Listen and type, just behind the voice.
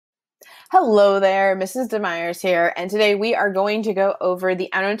Hello there, Mrs. Demeyers here, and today we are going to go over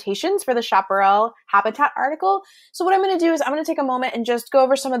the annotations for the Chaparral Habitat article. So what I'm going to do is I'm going to take a moment and just go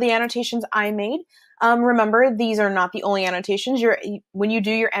over some of the annotations I made. Remember, these are not the only annotations. When you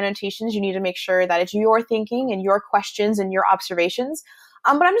do your annotations, you need to make sure that it's your thinking and your questions and your observations.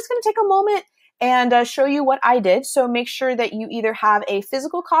 But I'm just going to take a moment and show you what I did. So make sure that you either have a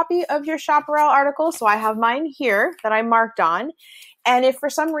physical copy of your Chaparral article. So I have mine here that I marked on. And if for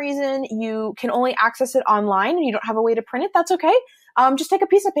some reason you can only access it online and you don't have a way to print it, that's okay. Just take a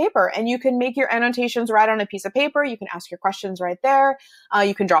piece of paper and you can make your annotations right on a piece of paper. You can ask your questions right there.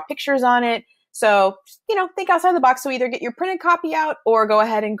 You can draw pictures on it. So, think outside the box. So either get your printed copy out or go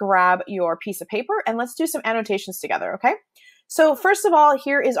ahead and grab your piece of paper and let's do some annotations together, okay? So first of all,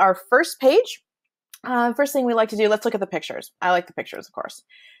 here is our first page. First thing we like to do, let's look at the pictures. I like the pictures, of course.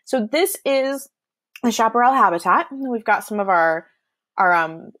 So this is the Chaparral Habitat. We've got some of our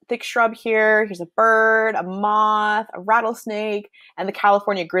thick shrub here. Here's a bird, a moth, a rattlesnake, and the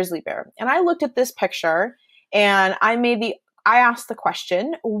California grizzly bear. And I looked at this picture and I asked the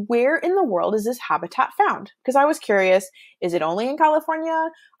question, where in the world is this habitat found? Because I was curious, is it only in California?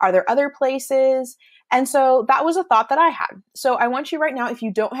 Are there other places? And so that was a thought that I had. So I want you right now, if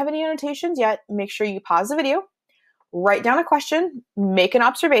you don't have any annotations yet, make sure you pause the video, write down a question, make an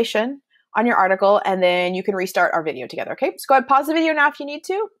observation on your article, and then you can restart our video together, okay? So go ahead, pause the video now if you need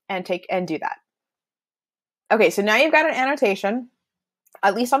to, and do that. Okay, so now you've got an annotation,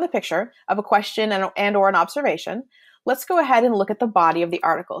 at least on the picture, of a question and or an observation. Let's go ahead and look at the body of the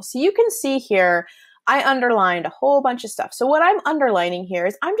article. So you can see here, I underlined a whole bunch of stuff. So what I'm underlining here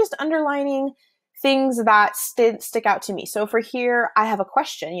is I'm just underlining things that stick out to me. So for here, I have a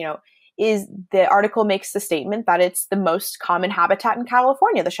question, is the article makes the statement that it's the most common habitat in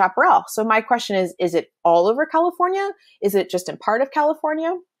California, the chaparral. So my question is it all over California? Is it just in part of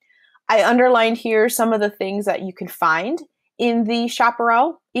California? I underlined here some of the things that you can find in the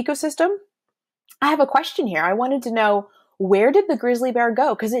chaparral ecosystem. I have a question here. I wanted to know, where did the grizzly bear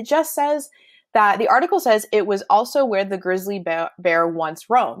go? Because it just says that the article says it was also where the grizzly bear once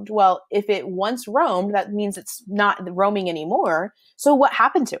roamed. Well, if it once roamed, that means it's not roaming anymore. So what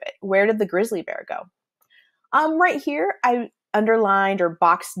happened to it? Where did the grizzly bear go? Right here, I underlined or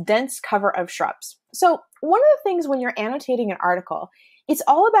boxed dense cover of shrubs. So one of the things when you're annotating an article, it's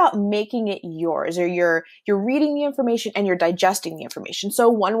all about making it yours, or you're reading the information and you're digesting the information. So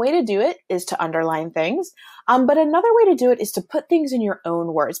one way to do it is to underline things. But another way to do it is to put things in your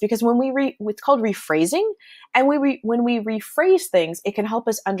own words, because when it's called rephrasing, and when we rephrase things, it can help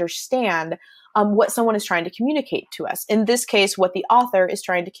us understand what someone is trying to communicate to us. In this case, what the author is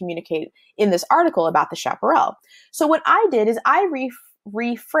trying to communicate in this article about the chaparral. So what I did is I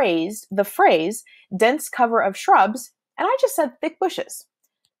rephrased the phrase dense cover of shrubs, and I just said thick bushes.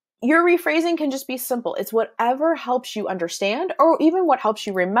 Your rephrasing can just be simple. It's whatever helps you understand, or even what helps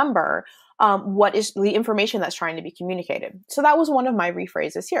you remember what is the information that's trying to be communicated. So that was one of my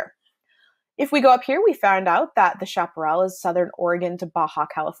rephrases here. If we go up here, we found out that the chaparral is southern Oregon to Baja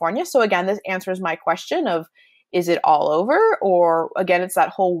California. So again, this answers my question of, is it all over? Or again, it's that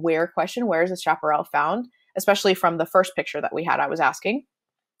whole where question. Where is the chaparral found? Especially from the first picture that we had, I was asking.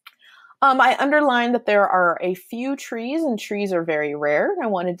 I underlined that there are a few trees, and trees are very rare. I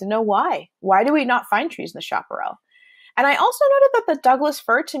wanted to know why. Why do we not find trees in the chaparral? And I also noted that the Douglas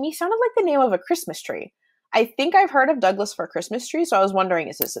fir to me sounded like the name of a Christmas tree. I think I've heard of Douglas fir Christmas tree, so I was wondering,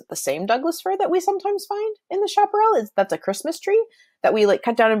 is this the same Douglas fir that we sometimes find in the chaparral? That's a Christmas tree that we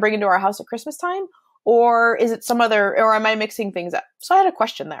cut down and bring into our house at Christmas time? Or is it some other, or am I mixing things up? So I had a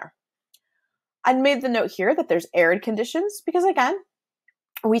question there. I made the note here that there's arid conditions, because again,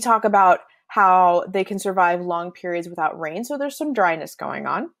 we talk about how they can survive long periods without rain, so there's some dryness going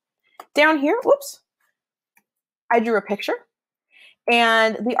on. Down here, whoops, I drew a picture,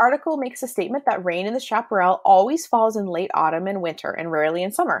 and the article makes a statement that rain in the chaparral always falls in late autumn and winter, and rarely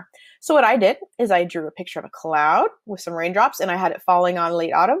in summer. So what I did is I drew a picture of a cloud with some raindrops, and I had it falling on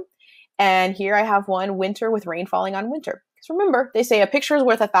late autumn. And here I have one winter with rain falling on winter. Because remember, they say a picture is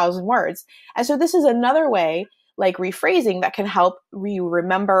worth 1,000 words. And so this is another way, like rephrasing, that can help you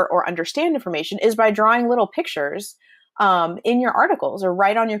remember or understand information, is by drawing little pictures in your articles or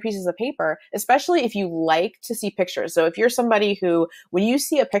write on your pieces of paper, especially if you like to see pictures. So if you're somebody who, when you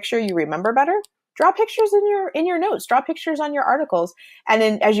see a picture, you remember better, draw pictures in your notes, draw pictures on your articles, and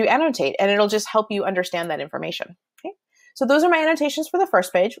then as you annotate, and it'll just help you understand that information. Okay. So those are my annotations for the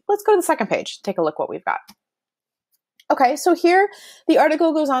first page. Let's go to the second page, take a look what we've got. Okay, so here the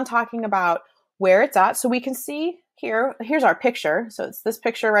article goes on talking about where it's at. So we can see here's our picture. So it's this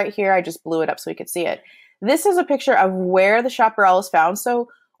picture right here. I just blew it up so we could see it. This is a picture of where the chaparral is found. So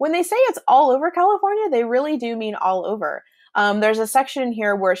when they say it's all over California, they really do mean all over. There's a section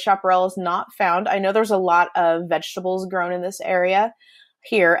here where chaparral is not found. I know there's a lot of vegetables grown in this area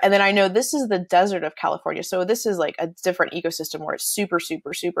here. And then I know this is the desert of California. So this is like a different ecosystem where it's super,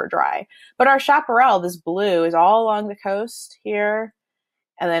 super, super dry. But our chaparral, this blue, is all along the coast here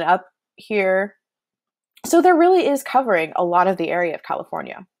and then up here. So there really is covering a lot of the area of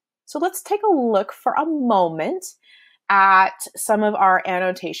California. So let's take a look for a moment at some of our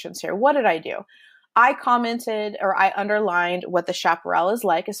annotations here. What did I do? I commented or I underlined what the chaparral is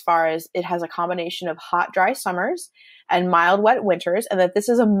like as far as it has a combination of hot, dry summers and mild, wet winters, and that this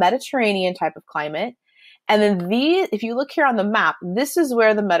is a Mediterranean type of climate. And then if you look here on the map, this is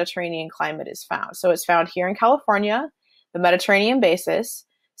where the Mediterranean climate is found. So it's found here in California, the Mediterranean basis,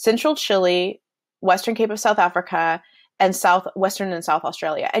 central Chile, western Cape of South Africa, and western and South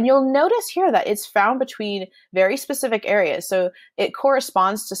Australia. And you'll notice here that it's found between very specific areas. So it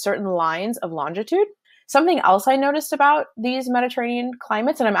corresponds to certain lines of longitude. Something else I noticed about these Mediterranean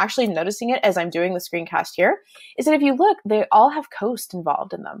climates, and I'm actually noticing it as I'm doing the screencast here, is that if you look, they all have coast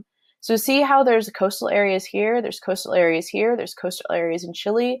involved in them. So see how there's coastal areas here, there's coastal areas here, there's coastal areas in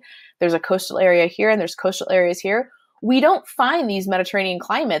Chile, there's a coastal area here, and there's coastal areas here. We don't find these Mediterranean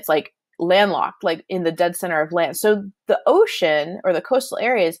climates like landlocked, like in the dead center of land. So the ocean or the coastal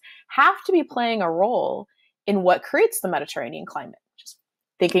areas have to be playing a role in what creates the Mediterranean climate. Just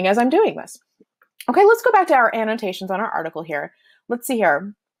thinking as I'm doing this. Okay, let's go back to our annotations on our article here. Let's see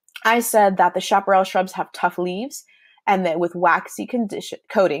here. I said that the chaparral shrubs have tough leaves and that with waxy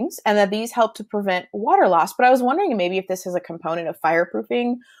coatings, and that these help to prevent water loss. But I was wondering maybe if this is a component of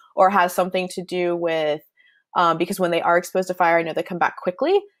fireproofing or has something to do with, because when they are exposed to fire, I know they come back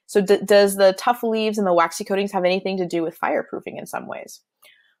quickly. So does the tough leaves and the waxy coatings have anything to do with fireproofing in some ways?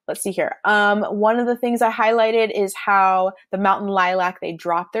 Let's see here. One of the things I highlighted is how the mountain lilac, they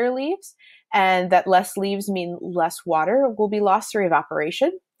drop their leaves, and that less leaves mean less water will be lost through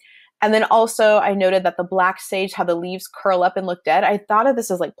evaporation. And then also I noted that the black sage, how the leaves curl up and look dead. I thought of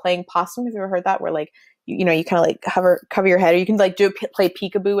this as like playing possum. Have you ever heard that? Where like, you know, you kind of like cover your head, or you can like play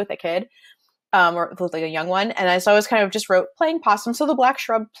peekaboo with a kid. Or with like a young one. And so I was kind of just wrote playing possum. So the black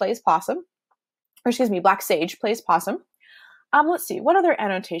shrub plays possum, or excuse me, black sage plays possum. Let's see, what other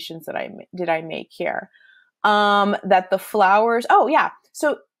annotations did I make here? That the flowers, oh yeah.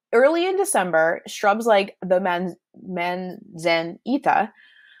 So early in December, shrubs like the manzanita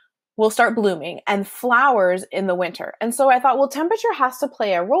will start blooming, and flowers in the winter. And so I thought, well, temperature has to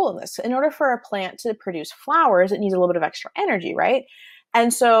play a role in this. In order for a plant to produce flowers, it needs a little bit of extra energy, right?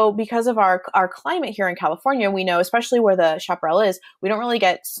 And so because of our climate here in California, we know, especially where the chaparral is, we don't really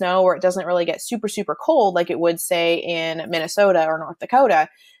get snow, or it doesn't really get super, super cold like it would say in Minnesota or North Dakota.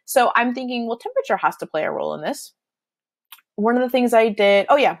 So I'm thinking, well, temperature has to play a role in this. One of the things I did,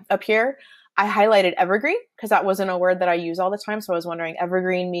 oh yeah, up here, I highlighted evergreen because that wasn't a word that I use all the time. So I was wondering,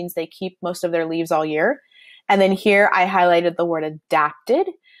 evergreen means they keep most of their leaves all year. And then here I highlighted the word adapted,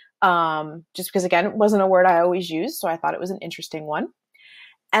 just because, again, it wasn't a word I always use. So I thought it was an interesting one.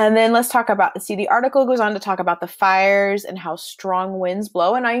 And then let's talk about, the article goes on to talk about the fires and how strong winds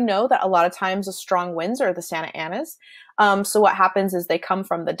blow. And I know that a lot of times the strong winds are the Santa Anas. So what happens is they come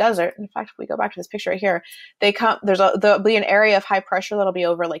from the desert. In fact, if we go back to this picture right here, there'll be an area of high pressure that'll be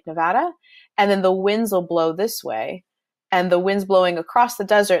over Lake Nevada. And then the winds will blow this way. And the winds blowing across the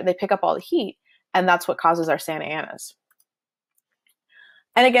desert, they pick up all the heat. And that's what causes our Santa Anas.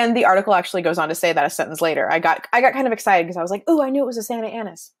 And again, the article actually goes on to say that a sentence later. I got kind of excited because I was like, oh, I knew it was a Santa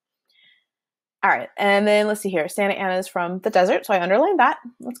Anas. All right, and then let's see here. Santa Anas from the desert, so I underlined that.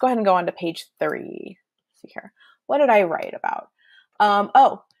 Let's go ahead and go on to page 3. Let's see here. What did I write about?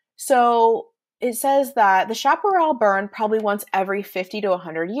 So it says that the chaparral burn probably once every 50 to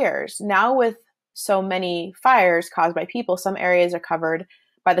 100 years. Now with so many fires caused by people, some areas are covered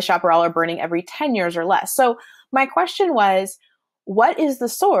by the chaparral are burning every 10 years or less. So my question was, what is the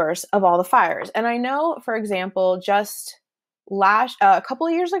source of all the fires? And I know, for example, just a couple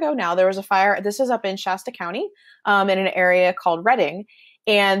of years ago now, there was a fire. This is up in Shasta County, in an area called Redding.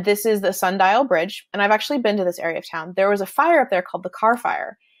 And this is the Sundial Bridge. And I've actually been to this area of town. There was a fire up there called the Carr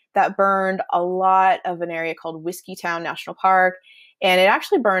Fire that burned a lot of an area called Whiskey Town National Park. And it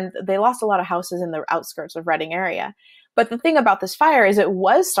actually burned, they lost a lot of houses in the outskirts of Redding area. But the thing about this fire is it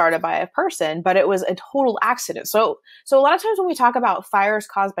was started by a person, but it was a total accident. So a lot of times when we talk about fires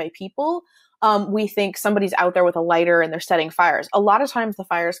caused by people, we think somebody's out there with a lighter and they're setting fires. A lot of times the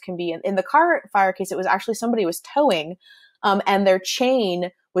fires can be, in the Carr Fire case, it was actually somebody was towing, and their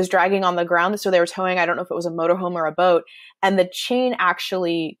chain was dragging on the ground. So they were towing, I don't know if it was a motorhome or a boat, and the chain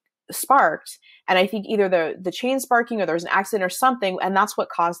actually sparked And I think either the chain sparking or there was an accident or something, and that's what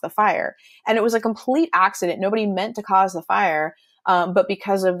caused the fire. And it was a complete accident. Nobody meant to cause the fire. But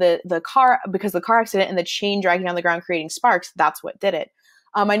because of the car accident and the chain dragging on the ground creating sparks, that's what did it.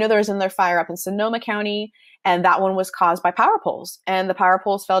 I know there was another fire up in Sonoma County, and that one was caused by power poles. And the power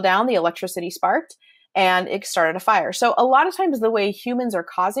poles fell down, the electricity sparked, and it started a fire. So a lot of times the way humans are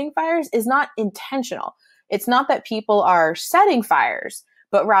causing fires is not intentional. It's not that people are setting fires,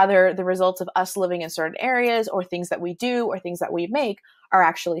 but rather the results of us living in certain areas or things that we do or things that we make are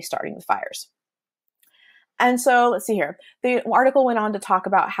actually starting the fires. And so let's see here. The article went on to talk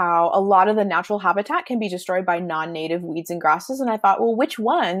about how a lot of the natural habitat can be destroyed by non-native weeds and grasses. And I thought, well, which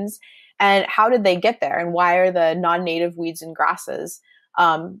ones and how did they get there? And why are the non-native weeds and grasses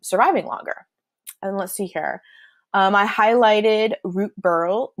surviving longer? And let's see here. I highlighted root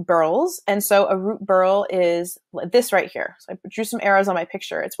burls. And so a root burl is this right here. So I drew some arrows on my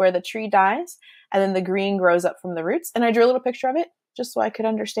picture. It's where the tree dies and then the green grows up from the roots. And I drew a little picture of it just so I could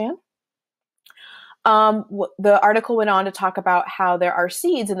understand. The article went on to talk about how there are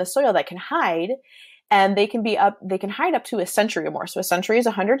seeds in the soil that can hide, and they can hide up to a century or more. So a century is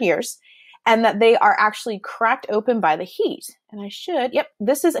 100 years, and that they are actually cracked open by the heat. And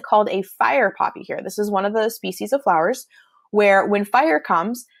this is called a fire poppy here. This is one of the species of flowers where when fire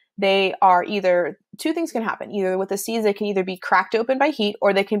comes, they are either, two things can happen. Either with the seeds, they can either be cracked open by heat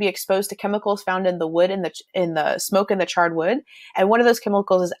or they can be exposed to chemicals found in the wood, in the smoke and the charred wood. And one of those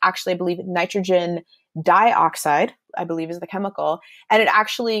chemicals is actually, I believe, nitrogen dioxide, I believe is the chemical. And it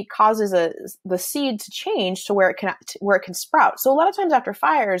actually causes the seed to change to where it can sprout. So a lot of times after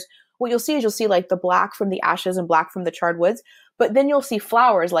fires, what you'll see like the black from the ashes and black from the charred woods, but then you'll see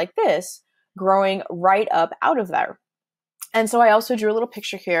flowers like this growing right up out of there. And so I also drew a little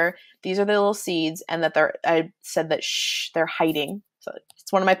picture here. These are the little seeds, and that I said that they're hiding. So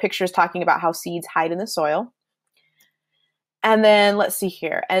it's one of my pictures talking about how seeds hide in the soil. And then let's see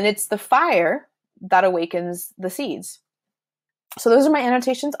here. And it's the fire that awakens the seeds. So those are my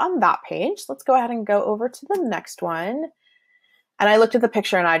annotations on that page. Let's go ahead and go over to the next one. And I looked at the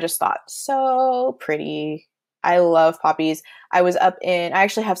picture and I just thought, so pretty. I love poppies. I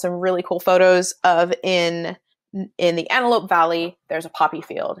actually have some really cool photos of in the Antelope Valley, there's a poppy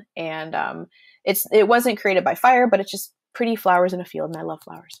field, and it wasn't created by fire, but it's just pretty flowers in a field, and I love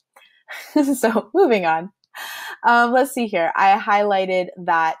flowers. So moving on. Let's see here. I highlighted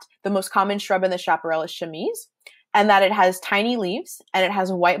that the most common shrub in the chaparral is chamise, and that it has tiny leaves and it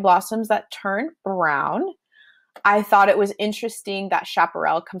has white blossoms that turn brown. I thought it was interesting that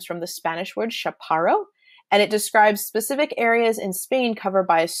chaparral comes from the Spanish word chaparro, and it describes specific areas in Spain covered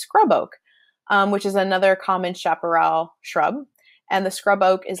by a scrub oak, which is another common chaparral shrub. And the scrub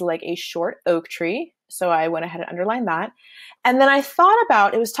oak is like a short oak tree. So I went ahead and underlined that. And then I thought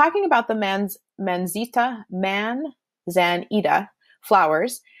about, it was talking about the manzanita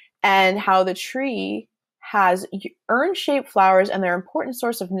flowers and how the tree has urn-shaped flowers and they're an important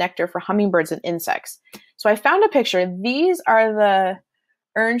source of nectar for hummingbirds and insects. So I found a picture. These are the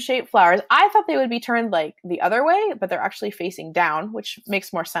urn-shaped flowers. I thought they would be turned like the other way, but they're actually facing down, which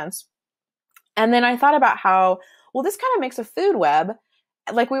makes more sense. And then I thought about how, well, this kind of makes a food web,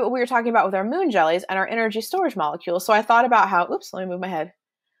 like we were talking about with our moon jellies and our energy storage molecules. So I thought about how, oops, let me move my head.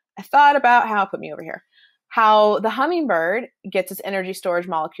 I thought about how, put me over here, how the hummingbird gets its energy storage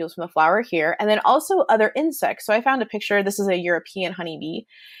molecules from the flower here, and then also other insects. So I found a picture. This is a European honeybee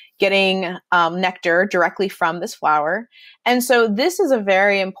getting nectar directly from this flower. And so this is a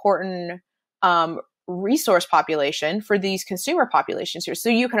very important resource population for these consumer populations here. So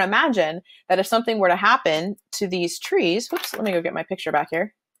you can imagine that if something were to happen to these trees, whoops, let me go get my picture back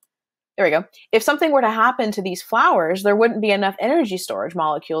here. There we go. If something were to happen to these flowers, there wouldn't be enough energy storage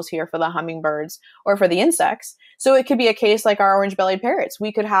molecules here for the hummingbirds or for the insects. So it could be a case like our orange-bellied parrots.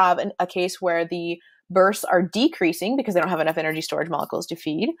 We could have a case where the births are decreasing because they don't have enough energy storage molecules to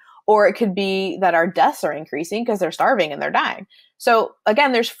feed, or it could be that our deaths are increasing because they're starving and they're dying. So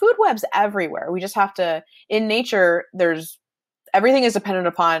again, there's food webs everywhere. We just have to, in nature, everything is dependent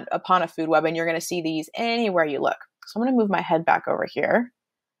upon a food web, and you're going to see these anywhere you look. So I'm going to move my head back over here.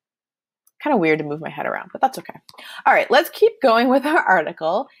 Kind of weird to move my head around, but that's okay. All right, let's keep going with our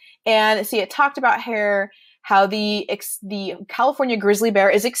article and see. It talked about how the California grizzly bear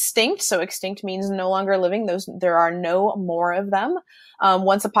is extinct. So extinct means no longer living. There are no more of them.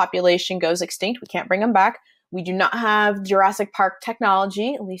 Once a population goes extinct, we can't bring them back. We do not have Jurassic Park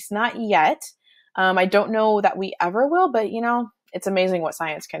technology, at least not yet. I don't know that we ever will, but it's amazing what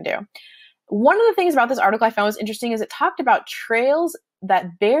science can do. One of the things about this article I found was interesting is it talked about trails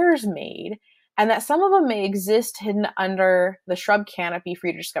that bears made and that some of them may exist hidden under the shrub canopy for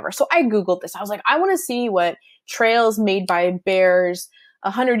you to discover. So I Googled this. I was like, I want to see what trails made by bears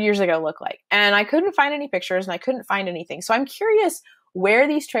 100 years ago look like. And I couldn't find any pictures and I couldn't find anything. So I'm curious where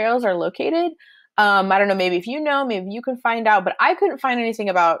these trails are located. I don't know, maybe if you know, maybe you can find out, but I couldn't find anything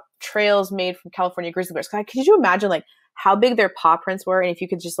about trails made from California grizzly bears. Could you imagine like how big their paw prints were? And if you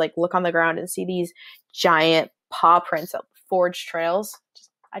could just like look on the ground and see these giant paw prints of forged trails,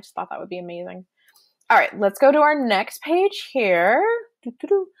 I just thought that would be amazing. All right, let's go to our next page here.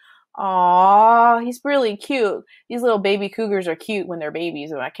 Aw, he's really cute. These little baby cougars are cute when they're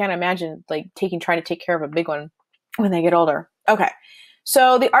babies. I can't imagine like trying to take care of a big one when they get older. Okay,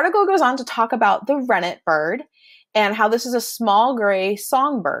 so the article goes on to talk about the rennet bird and how this is a small gray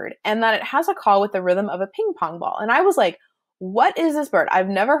songbird and that it has a call with the rhythm of a ping pong ball. And I was like, what is this bird? I've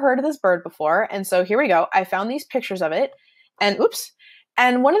never heard of this bird before. And so here we go. I found these pictures of it and oops.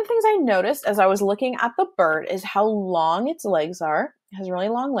 And one of the things I noticed as I was looking at the bird is how long its legs are. It has really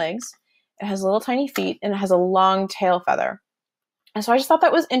long legs. It has little tiny feet and it has a long tail feather. And so I just thought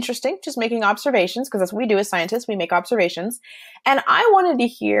that was interesting, just making observations, because that's what we do as scientists. We make observations. And I wanted to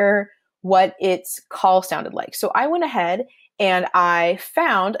hear what its call sounded like. So I went ahead and I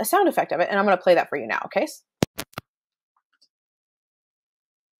found a sound effect of it. And I'm going to play that for you now, okay?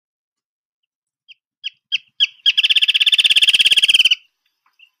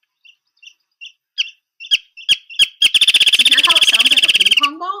 Hear how it sounds like a ping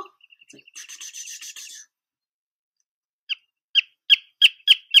pong ball? It's like...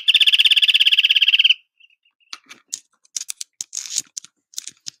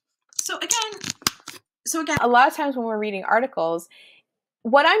 So again, a lot of times when we're reading articles,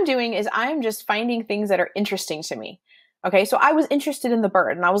 what I'm doing is I'm just finding things that are interesting to me. Okay, so I was interested in the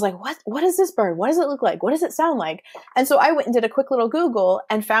bird and I was like, what is this bird? What does it look like? What does it sound like? And so I went and did a quick little Google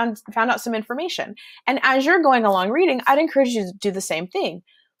and found out some information. And as you're going along reading, I'd encourage you to do the same thing.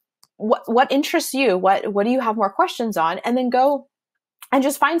 What interests you? What do you have more questions on? And then go and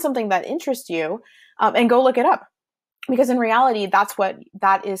just find something that interests you and go look it up. Because in reality,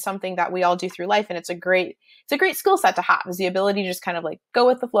 that is something that we all do through life. And it's a great skill set to have, is the ability to just kind of like go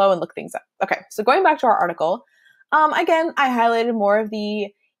with the flow and look things up. Okay, so going back to our article, again, I highlighted more of the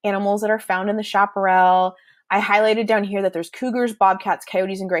animals that are found in the chaparral. I highlighted down here that there's cougars, bobcats,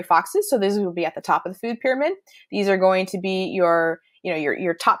 coyotes, and gray foxes. So these will be at the top of the food pyramid. These are going to be your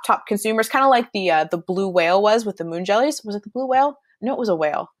top consumers, kind of like the blue whale was with the moon jellies. Was it the blue whale? No, it was a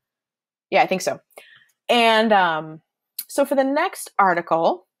whale. Yeah, I think so. And so for the next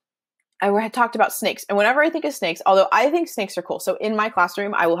article, I had talked about snakes. And whenever I think of snakes, although I think snakes are cool, so in my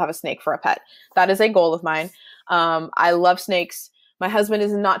classroom, I will have a snake for a pet. That is a goal of mine. I love snakes. My husband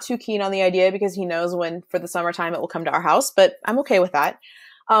is not too keen on the idea because he knows when, for the summertime, it will come to our house, but I'm okay with that.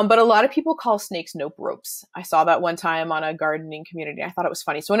 But a lot of people call snakes nope ropes. I saw that one time on a gardening community. I thought it was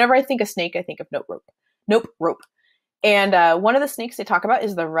funny. So whenever I think of snake, I think of nope rope. Nope rope. And one of the snakes they talk about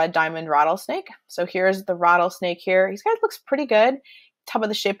is the red diamond rattlesnake. So here's the rattlesnake here. He looks pretty good. Top of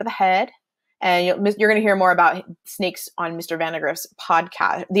the shape of the head. And you're going to hear more about snakes on Mr. Vandegrift's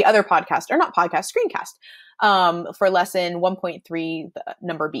podcast, the other podcast, or not podcast, screencast, for lesson 1.3,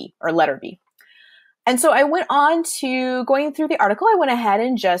 number B, or letter B. And so I went on to going through the article. I went ahead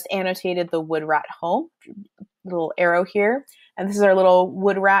and just annotated the wood rat home, little arrow here. And this is our little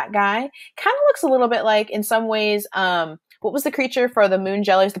wood rat guy. Kind of looks a little bit like, in some ways, what was the creature for the moon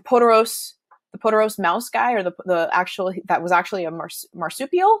jellies? The Podoros mouse guy, or that was actually a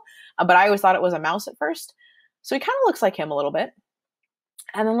marsupial, but I always thought it was a mouse at first. So he kind of looks like him a little bit.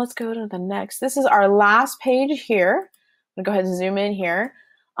 And then let's go to the next. This is our last page here. I'm gonna go ahead and zoom in here.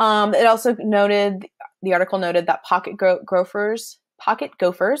 It also noted, the article noted that pocket gophers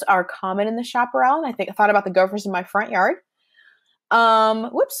are common in the chaparral. And I thought about the gophers in my front yard.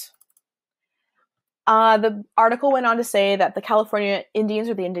 The article went on to say that the California Indians,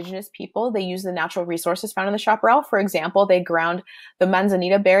 or the indigenous people, they use the natural resources found in the chaparral. For example, they ground the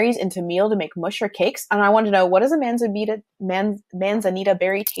manzanita berries into meal to make mush or cakes. And I wanted to know, what does a manzanita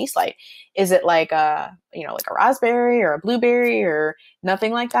berry taste like? Is it like a raspberry or a blueberry or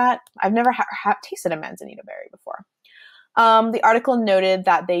nothing like that? I've never tasted a manzanita berry before. The article noted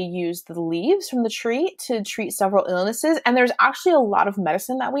that they use the leaves from the tree to treat several illnesses. And there's actually a lot of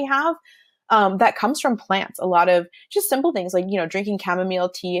medicine that we have that comes from plants. A lot of just simple things like, drinking chamomile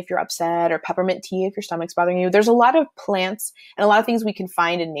tea if you're upset, or peppermint tea if your stomach's bothering you. There's a lot of plants and a lot of things we can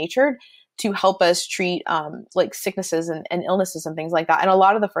find in nature to help us treat like sicknesses and illnesses and things like that. And a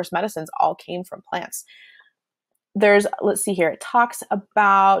lot of the first medicines all came from plants. Let's see here. It talks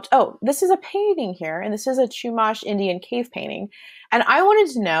about, this is a painting here, and this is a Chumash Indian cave painting. And I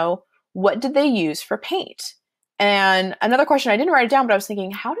wanted to know, what did they use for paint? And another question, I didn't write it down, but I was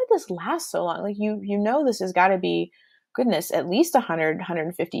thinking, how did this last so long? Like you know, this has got to be, goodness, at least 100,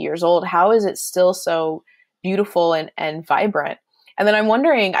 150 years old. How is it still so beautiful and vibrant? And then I'm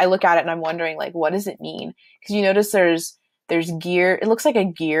wondering, I look at it and I'm wondering, like, what does it mean? Because you notice there's gear. It looks like a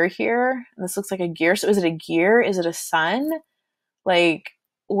gear here. This looks like a gear. So is it a gear? Is it a sun? Like,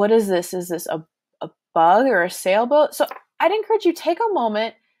 what is this? Is this a bug or a sailboat? So I'd encourage you, take a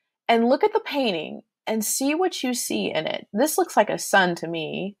moment and look at the painting and see what you see in it. This looks like a sun to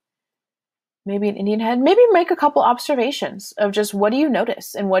me. Maybe an Indian head. Maybe make a couple observations of just what do you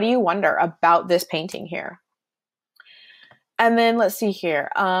notice and what do you wonder about this painting here. And then let's see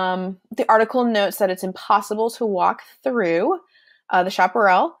here. The article notes that it's impossible to walk through the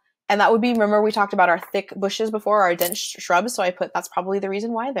chaparral. And that would be, remember we talked about our thick bushes before, our dense shrubs. So I put, that's probably the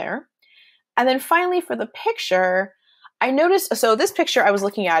reason why there. And then finally for the picture, I noticed, so this picture, I was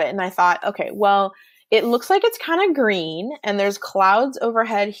looking at it and I thought, okay, well, it looks like it's kind of green and there's clouds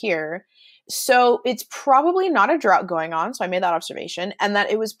overhead here. So it's probably not a drought going on. So I made that observation, and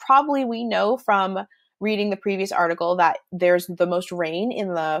that it was probably, we know from reading the previous article that there's the most rain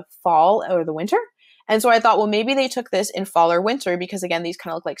in the fall or the winter. And so I thought, well, maybe they took this in fall or winter because, again, these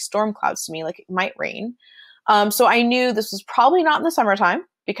kind of look like storm clouds to me, like it might rain. So I knew this was probably not in the summertime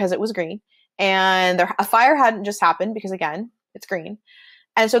because it was green, and a fire hadn't just happened because, again, it's green.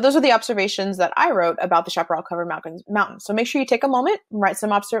 And so those are the observations that I wrote about the Chaparral Covered Mountains. So make sure you take a moment and write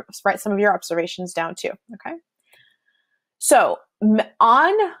some of your observations down too. Okay. So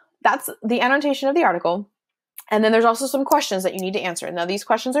that's the annotation of the article. And then there's also some questions that you need to answer. Now, these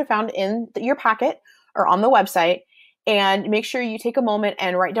questions are found in your packet or on the website. And make sure you take a moment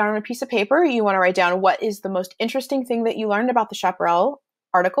and write down on a piece of paper. You want to write down what is the most interesting thing that you learned about the Chaparral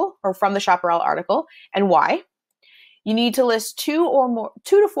article or from the Chaparral article and why. You need to list 2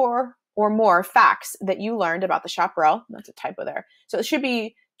 to 4 or more facts that you learned about the chaparral. That's a typo there. So it should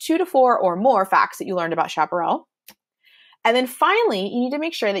be 2 to 4 or more facts that you learned about chaparral. And then finally, you need to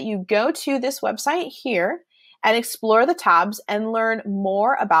make sure that you go to this website here and explore the tabs and learn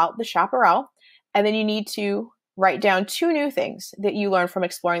more about the chaparral. And then you need to write down 2 new things that you learned from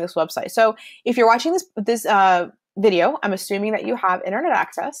exploring this website. So if you're watching this video, I'm assuming that you have internet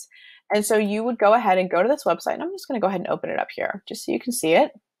access. And so you would go ahead and go to this website, and I'm just going to go ahead and open it up here just so you can see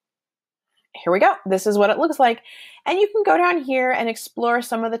it. Here we go. This is what it looks like. And you can go down here and explore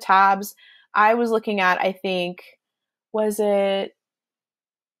some of the tabs. I was looking at, I think, was it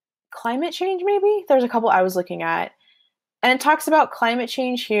climate change maybe? There's a couple I was looking at. And it talks about climate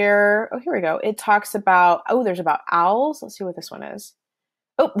change here. Oh, here we go. It talks about, there's about owls. Let's see what this one is.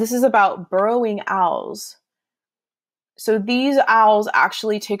 Oh, this is about burrowing owls. So these owls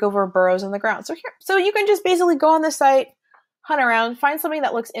actually take over burrows in the ground. So you can just basically go on the site, hunt around, find something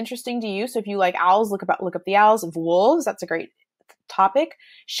that looks interesting to you. So if you like owls, look up the owls. Wolves, that's a great topic.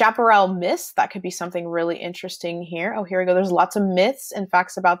 Chaparral myths, that could be something really interesting here. Oh, here we go. There's lots of myths and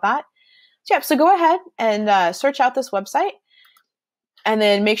facts about that. So yeah, so go ahead and search out this website, and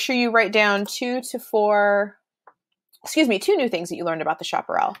then make sure you write down 2 new things that you learned about the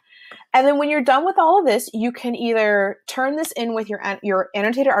chaparral. And then when you're done with all of this, you can either turn this in with your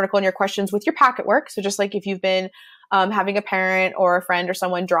annotated article and your questions with your packet work. So just like if you've been having a parent or a friend or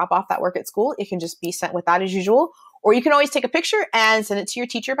someone drop off that work at school, it can just be sent with that as usual. Or you can always take a picture and send it to your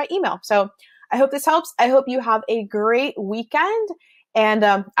teacher by email. So I hope this helps. I hope you have a great weekend, and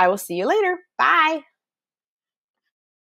I will see you later. Bye.